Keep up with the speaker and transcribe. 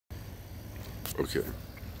Okay.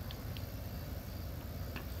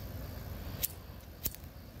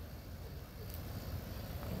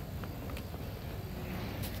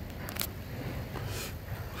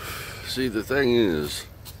 See, the thing is,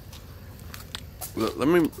 let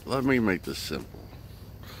me make this simple.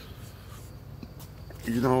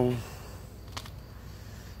 You know,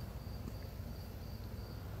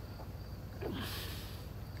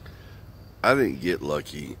 I didn't get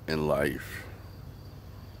lucky in life.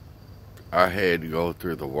 I had to go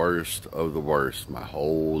through the worst of the worst my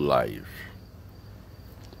whole life.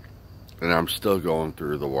 And I'm still going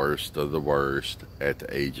through the worst of the worst at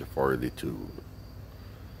the age of 42.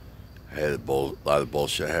 I had a lot of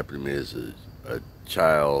bullshit happen to me as a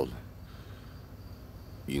child,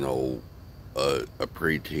 you know, a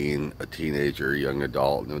preteen, a teenager, a young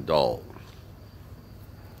adult, an adult.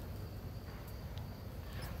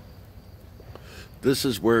 This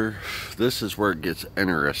is where it gets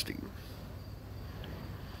interesting.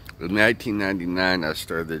 In 1999, I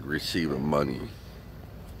started receiving money.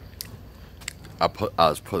 I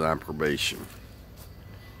was put on probation.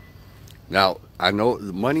 Now, I know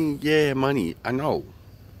the money, yeah, money, I know.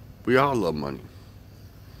 We all love money.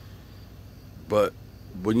 But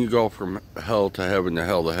when you go from hell to heaven to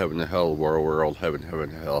hell to heaven to hell, world, heaven,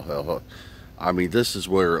 heaven, hell, I mean, this is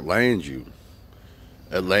where it lands you.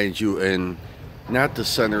 It lands you in not the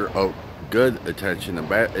center of good attention and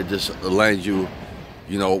bad. It just lands you,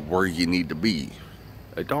 you know, where you need to be.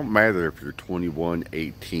 It don't matter if you're 21,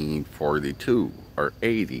 18, 42, or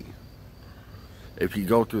 80. If you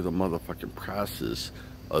go through the motherfucking process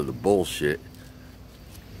of the bullshit,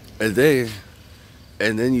 and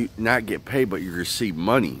then you not get paid, but you receive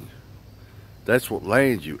money, that's what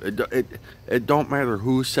lands you. It don't matter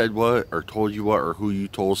who said what or told you what or who you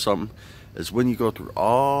told something. It's when you go through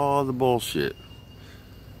all the bullshit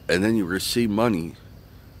and then you receive money,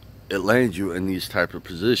 it lands you in these type of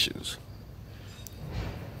positions.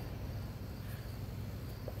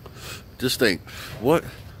 Just think,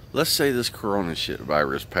 let's say this corona shit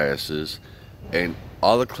virus passes and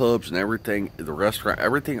all the clubs and everything, the restaurant,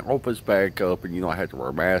 everything opens back up and you don't have to wear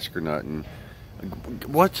a mask or nothing.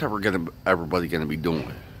 What's everybody gonna be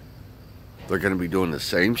doing? They're gonna be doing the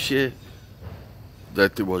same shit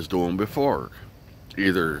that they was doing before.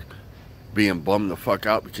 Either being bummed the fuck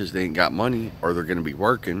out because they ain't got money, or they're gonna be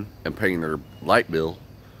working and paying their light bill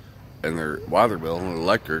and their water bill and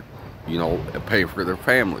electric, you know, and paying for their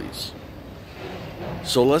families.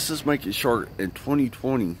 So let's just make it short. In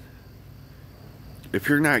 2020, if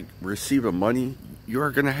you're not receiving money, you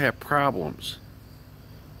are going to have problems.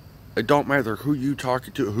 It don't matter who you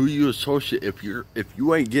talking to, who you associate. If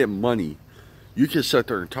you ain't getting money, you can sit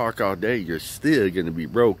there and talk all day. You're still going to be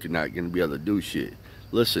broke and not going to be able to do shit.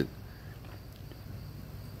 Listen,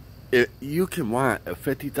 you can want a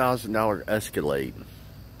 $50,000 Escalade.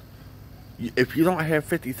 If you don't have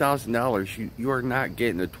 $50,000, you are not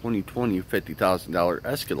getting a 2020 $50,000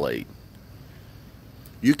 Escalade.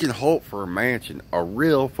 You can hope for a mansion, a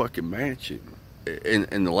real fucking mansion,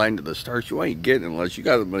 in the land of the stars. You ain't getting unless you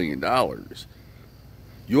got $1 million.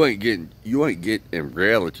 You ain't getting in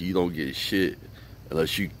reality. You don't get shit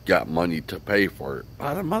unless you got money to pay for it.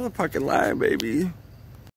 Bottom motherfucking line, baby.